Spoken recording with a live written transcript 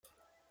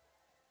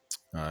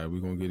All right, we're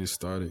gonna get it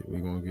started.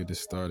 We're gonna get it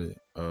started.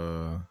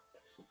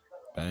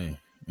 Bang.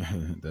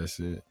 That's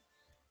it.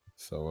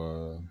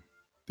 So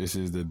this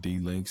is the D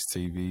Links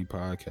TV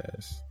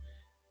podcast.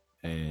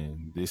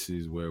 And this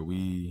is where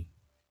we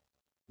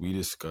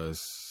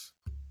discuss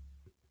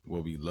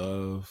what we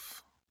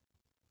love,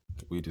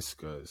 we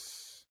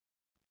discuss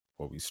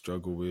what we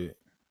struggle with,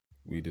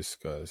 we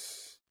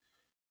discuss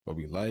what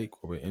we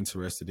like, what we're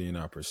interested in,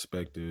 our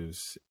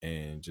perspectives,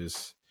 and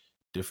just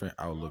different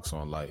outlooks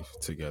on life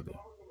together.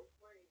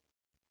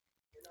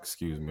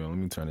 Excuse me, let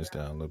me turn this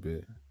down a little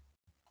bit.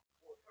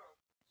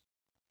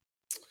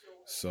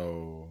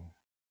 So,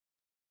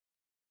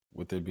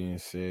 with that being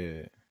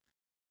said,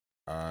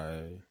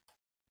 I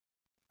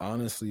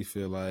honestly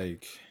feel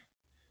like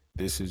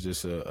this is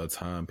just a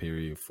time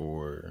period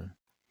for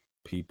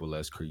people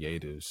as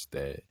creatives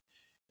that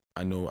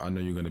I know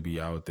you're gonna be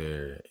out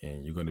there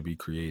and you're gonna be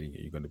creating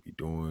and you're gonna be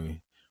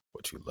doing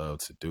what you love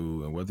to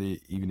do. And whether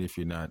even if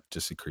you're not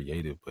just a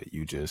creative, but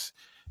you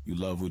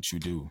love what you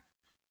do.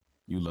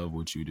 You love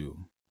what you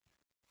do.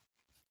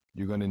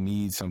 You're gonna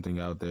need something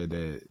out there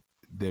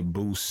that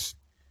boosts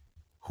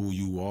who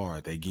you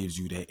are, that gives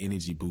you that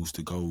energy boost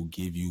to go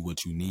give you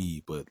what you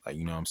need. But like,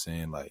 you know what I'm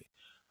saying? Like,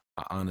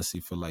 I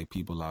honestly feel like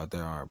people out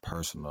there aren't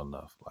personal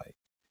enough. Like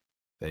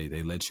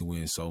they let you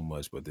in so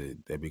much, but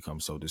they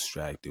become so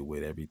distracted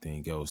with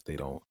everything else. They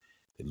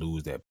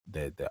lose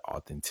that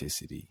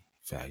authenticity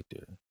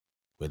factor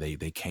where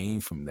they came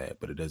from that,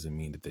 but it doesn't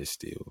mean that they're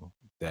still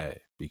that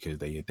because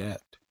they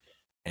adapt.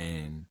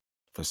 And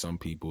for some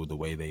people, the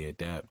way they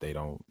adapt, they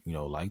don't,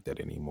 like that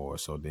anymore.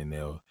 So then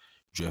they'll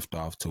drift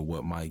off to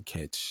what might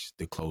catch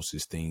the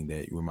closest thing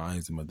that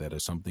reminds them of that or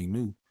something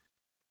new.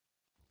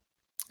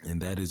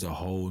 And that is a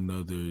whole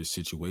nother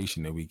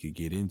situation that we could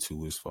get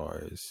into as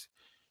far as,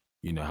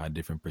 how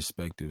different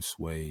perspectives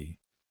sway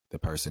the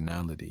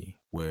personality,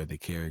 where the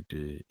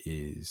character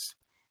is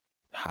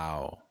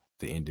how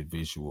the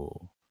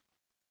individual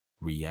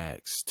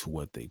reacts to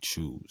what they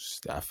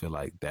choose. I feel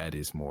like that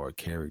is more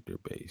character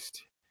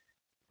based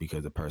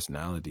because the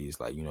personality is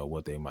like,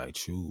 what they might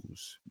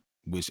choose,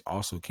 which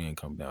also can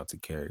come down to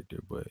character,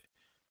 but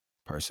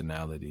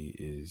personality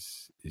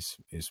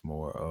is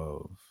more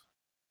of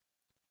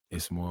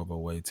a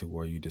way to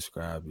where you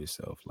describe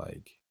yourself.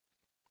 Like,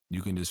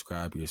 you can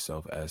describe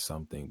yourself as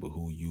something, but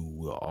who you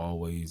will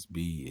always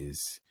be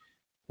is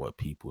what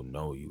people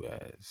know you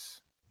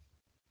as,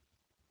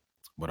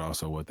 but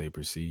also what they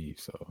perceive.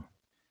 So,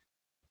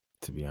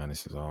 to be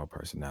honest, it's all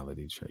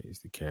personality traits.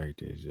 The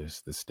character is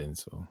just the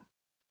stencil.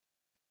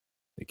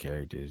 The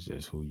character is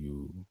just who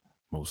you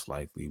most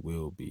likely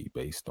will be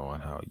based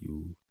on how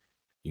you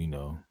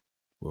know,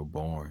 were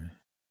born,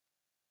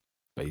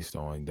 based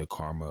on the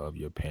karma of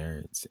your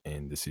parents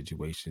and the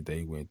situations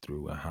they went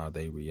through and how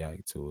they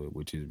react to it,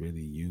 which is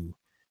really you.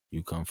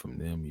 You come from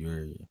them.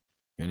 You're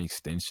an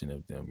extension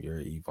of them. You're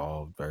an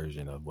evolved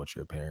version of what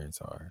your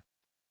parents are.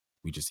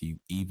 We just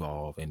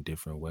evolve in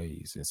different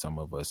ways. And some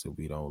of us, if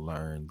we don't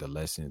learn the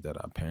lessons that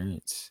our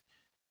parents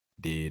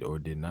did or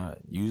did not,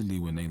 usually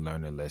when they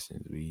learn the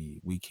lessons,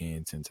 we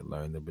can tend to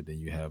learn them. But then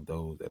you have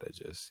those that are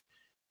just,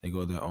 they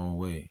go their own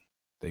way.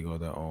 They go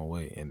their own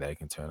way, and that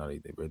can turn out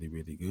either really,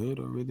 really good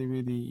or really,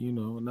 really,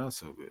 not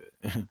so good.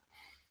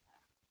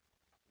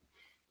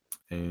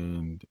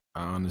 And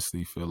I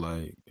honestly feel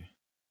like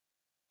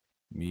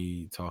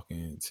me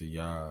talking to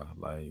y'all,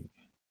 like,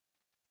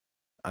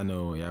 I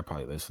know y'all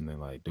probably listening,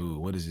 like, dude,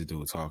 what is this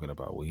dude talking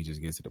about? Well, he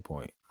just gets to the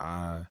point.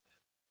 I'm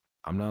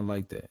not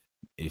like that.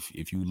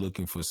 If you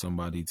looking for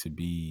somebody to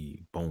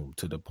be boom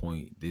to the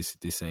point, this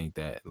ain't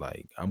that.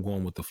 Like, I'm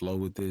going with the flow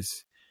with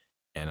this,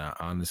 and I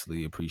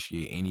honestly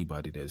appreciate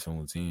anybody that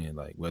tunes in.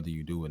 Like, whether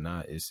you do or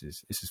not, it's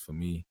just for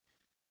me.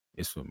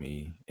 It's for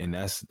me, and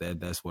that's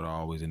what I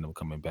always end up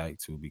coming back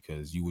to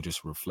because you were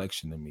just a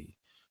reflection of me.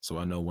 So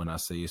I know when I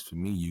say it's for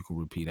me, you can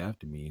repeat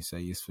after me and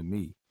say it's for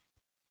me.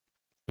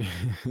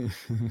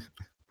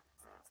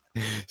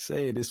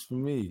 Say it, it's for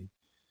me.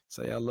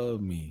 Say I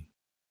love me.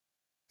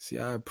 Say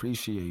I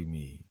appreciate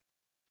me.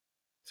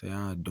 Say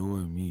I adore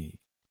me.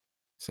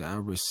 Say I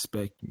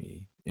respect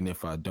me. And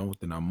if I don't,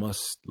 then I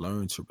must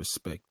learn to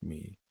respect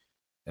me.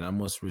 And I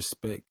must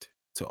respect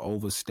to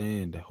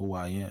overstand who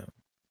I am.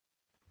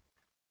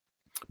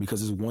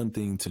 Because it's one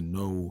thing to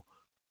know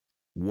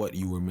what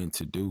you were meant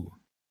to do.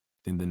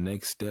 Then the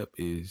next step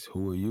is,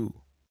 who are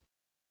you?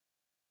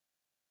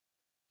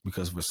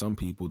 Because for some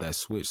people that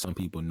switch, some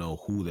people know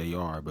who they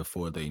are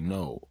before they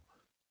know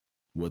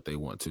what they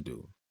want to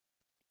do.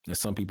 And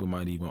some people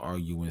might even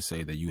argue and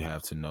say that you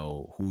have to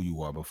know who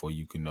you are before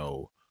you can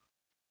know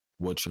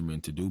what you're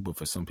meant to do. But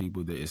for some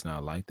people, that it's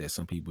not like that.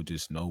 Some people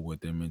just know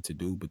what they're meant to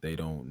do, but they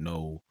don't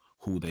know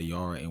who they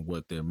are and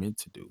what they're meant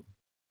to do.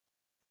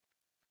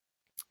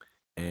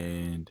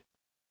 And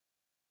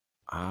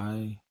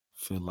I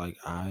feel like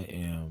I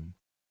am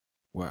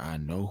where I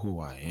know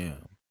who I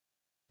am,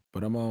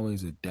 but I'm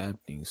always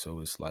adapting. So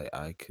it's like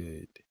I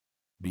could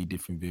be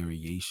different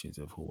variations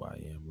of who I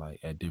am, like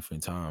at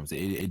different times.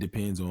 It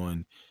depends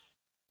on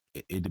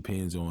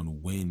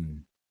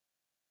when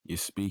you're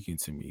speaking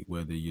to me,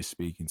 whether you're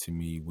speaking to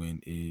me when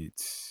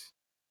it's,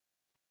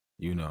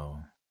 you know,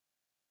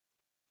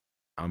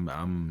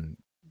 I'm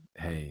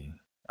hey,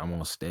 I'm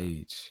on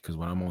stage, because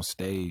when I'm on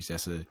stage,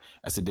 that's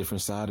a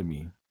different side of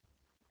me.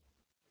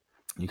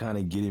 You kind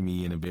of getting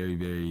me in a very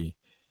very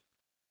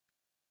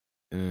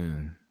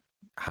mm,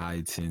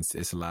 high tense.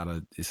 It's a lot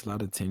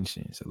of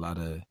tension. It's a lot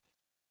of,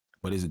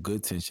 but it's a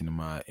good tension in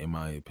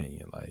my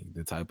opinion. Like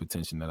the type of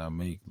tension that I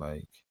make,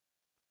 like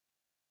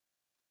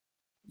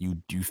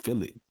you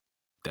feel it.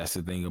 That's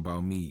the thing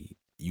about me.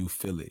 You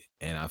feel it,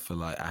 and I feel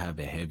like I have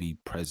a heavy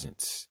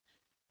presence.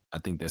 I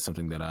think that's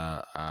something that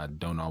I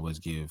don't always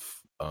give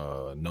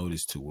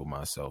notice to with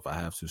myself. I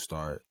have to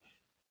start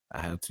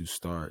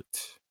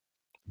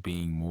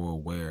being more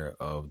aware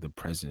of the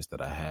presence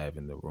that I have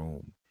in the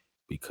room,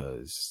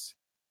 because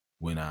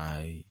when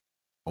I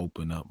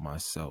open up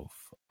myself,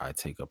 I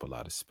take up a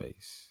lot of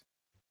space.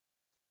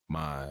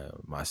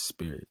 My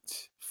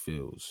spirit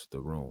fills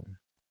the room.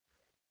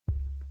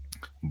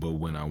 But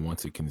when I want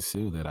to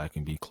conceal that, I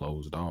can be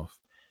closed off,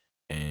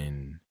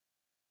 and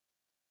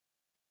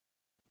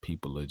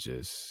people are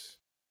just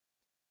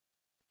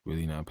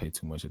really not pay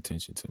too much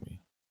attention to me.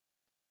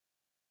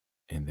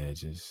 And I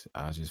just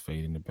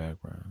fade in the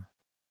background.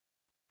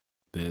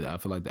 That I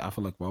feel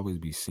like we'll always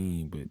be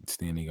seen, but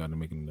standing out and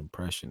making an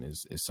impression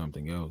is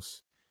something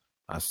else.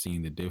 I've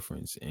seen the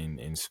difference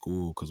in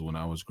school, because when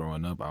I was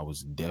growing up, I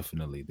was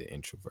definitely the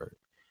introvert.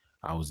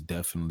 I was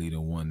definitely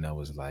the one that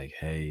was like,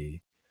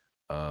 hey,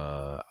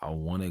 I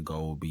want to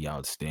go be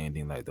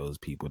outstanding like those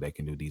people that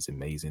can do these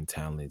amazing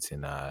talents,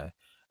 and I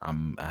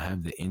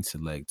have the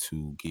intellect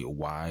to get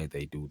why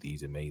they do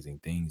these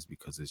amazing things,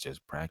 because it's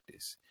just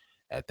practice.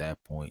 At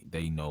that point,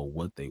 they know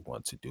what they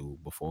want to do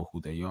before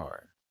who they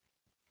are,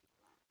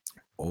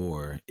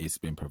 or it's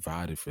been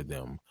provided for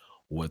them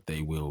what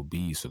they will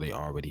be, so they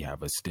already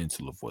have a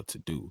stencil of what to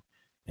do.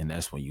 And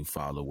that's when you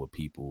follow what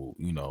people,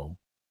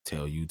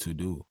 tell you to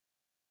do.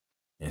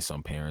 And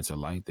some parents are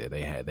like that.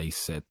 They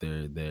set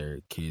their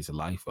kids'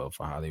 life up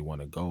for how they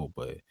want to go.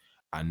 But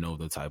I know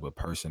the type of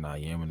person I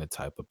am and the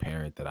type of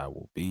parent that I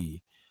will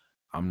be.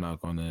 I'm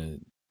not gonna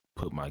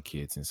put my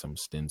kids in some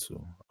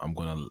stencil. I'm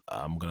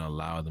gonna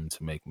allow them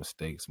to make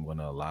mistakes. I'm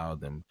gonna allow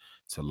them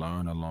to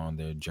learn along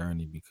their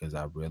journey, because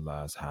I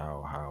realize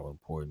how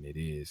important it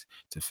is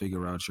to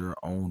figure out your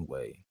own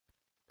way.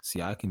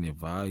 See, I can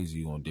advise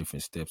you on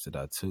different steps that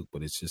I took,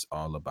 but it's just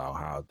all about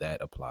how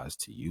that applies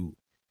to you,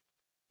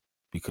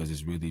 because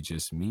it's really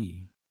just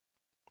me,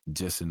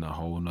 just in a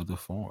whole nother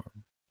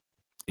form.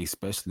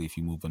 Especially if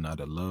you're moving out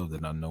of love,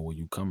 then I know where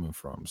you're coming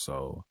from.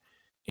 So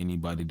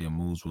anybody that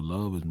moves with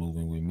love is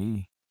moving with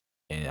me.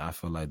 And I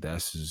feel like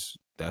that's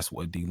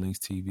what D Links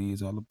TV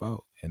is all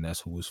about. And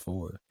that's who it's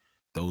for.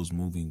 Those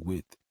moving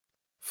with,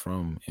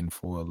 from, and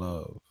for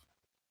love.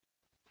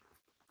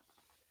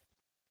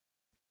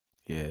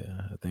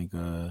 Yeah, I think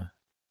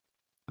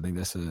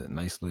that's a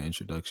nice little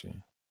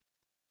introduction.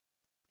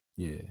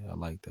 Yeah, I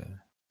like that.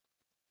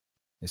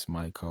 It's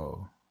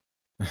Michael.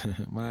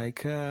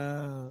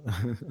 Michael.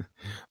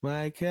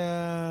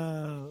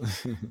 Michael.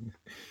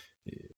 Yeah.